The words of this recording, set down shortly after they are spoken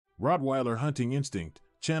Rottweiler hunting instinct,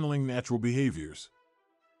 channeling natural behaviors.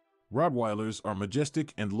 Rottweilers are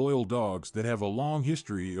majestic and loyal dogs that have a long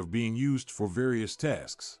history of being used for various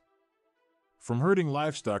tasks. From herding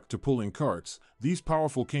livestock to pulling carts, these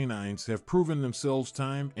powerful canines have proven themselves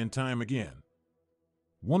time and time again.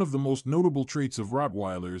 One of the most notable traits of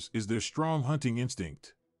Rottweilers is their strong hunting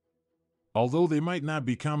instinct. Although they might not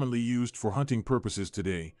be commonly used for hunting purposes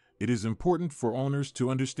today, it is important for owners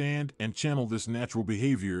to understand and channel this natural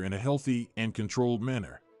behavior in a healthy and controlled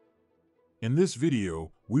manner. In this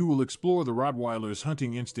video, we will explore the Rottweiler's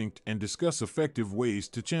hunting instinct and discuss effective ways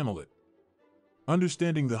to channel it.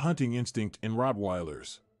 Understanding the hunting instinct in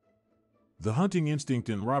Rottweilers. The hunting instinct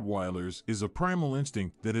in Rottweilers is a primal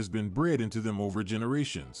instinct that has been bred into them over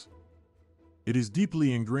generations. It is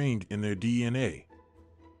deeply ingrained in their DNA.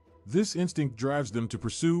 This instinct drives them to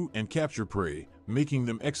pursue and capture prey, making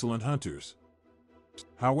them excellent hunters.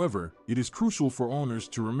 However, it is crucial for owners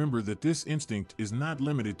to remember that this instinct is not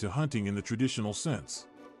limited to hunting in the traditional sense.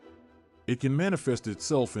 It can manifest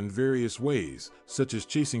itself in various ways, such as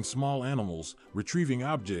chasing small animals, retrieving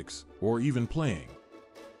objects, or even playing.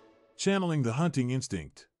 Channeling the hunting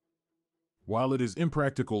instinct. While it is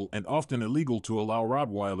impractical and often illegal to allow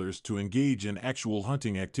Rottweilers to engage in actual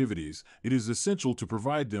hunting activities, it is essential to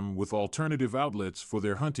provide them with alternative outlets for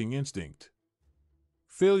their hunting instinct.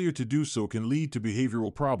 Failure to do so can lead to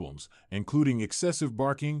behavioral problems, including excessive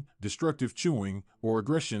barking, destructive chewing, or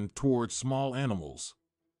aggression towards small animals.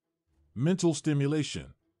 Mental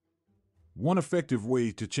stimulation. One effective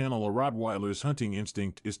way to channel a Rottweiler's hunting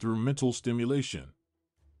instinct is through mental stimulation.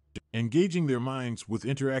 Engaging their minds with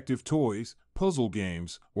interactive toys, puzzle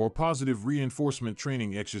games, or positive reinforcement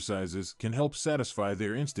training exercises can help satisfy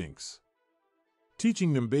their instincts.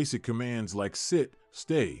 Teaching them basic commands like sit,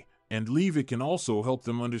 stay, and leave it can also help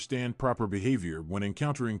them understand proper behavior when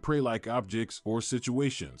encountering prey-like objects or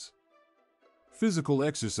situations. Physical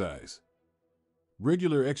exercise.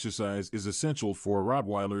 Regular exercise is essential for a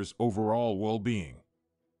Rottweiler's overall well-being.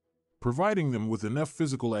 Providing them with enough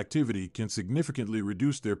physical activity can significantly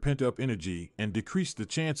reduce their pent-up energy and decrease the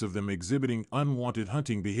chance of them exhibiting unwanted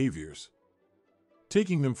hunting behaviors.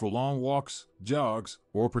 Taking them for long walks, jogs,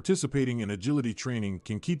 or participating in agility training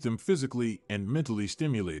can keep them physically and mentally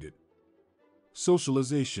stimulated.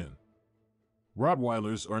 Socialization.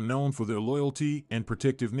 Rottweilers are known for their loyalty and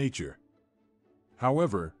protective nature.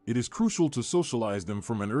 However, it is crucial to socialize them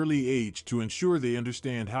from an early age to ensure they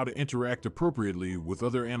understand how to interact appropriately with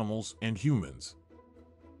other animals and humans.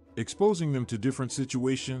 Exposing them to different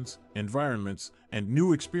situations, environments, and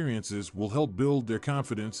new experiences will help build their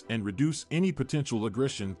confidence and reduce any potential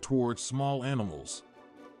aggression towards small animals.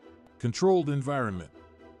 Controlled environment.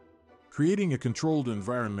 Creating a controlled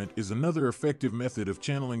environment is another effective method of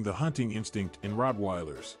channeling the hunting instinct in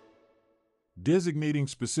Rottweilers. Designating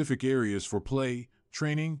specific areas for play,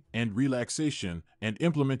 training, and relaxation, and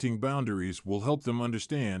implementing boundaries will help them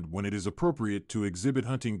understand when it is appropriate to exhibit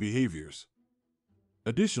hunting behaviors.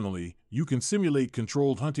 Additionally, you can simulate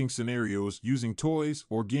controlled hunting scenarios using toys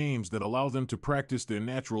or games that allow them to practice their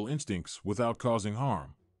natural instincts without causing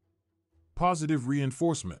harm. Positive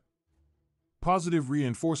reinforcement. Positive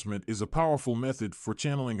reinforcement is a powerful method for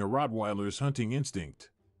channeling a Rottweiler's hunting instinct.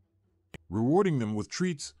 Rewarding them with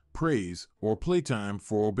treats, praise, or playtime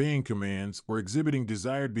for obeying commands or exhibiting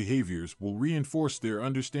desired behaviors will reinforce their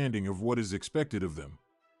understanding of what is expected of them.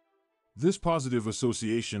 This positive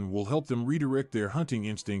association will help them redirect their hunting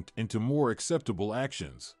instinct into more acceptable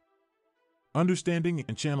actions. Understanding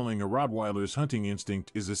and channeling a Rottweiler's hunting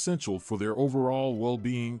instinct is essential for their overall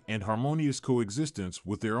well-being and harmonious coexistence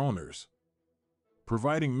with their owners.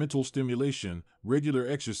 Providing mental stimulation, regular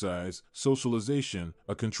exercise, socialization,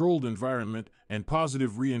 a controlled environment, and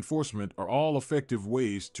positive reinforcement are all effective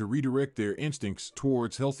ways to redirect their instincts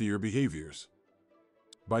towards healthier behaviors.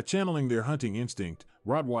 By channeling their hunting instinct,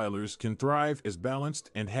 Rottweilers can thrive as balanced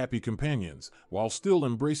and happy companions while still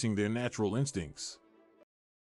embracing their natural instincts.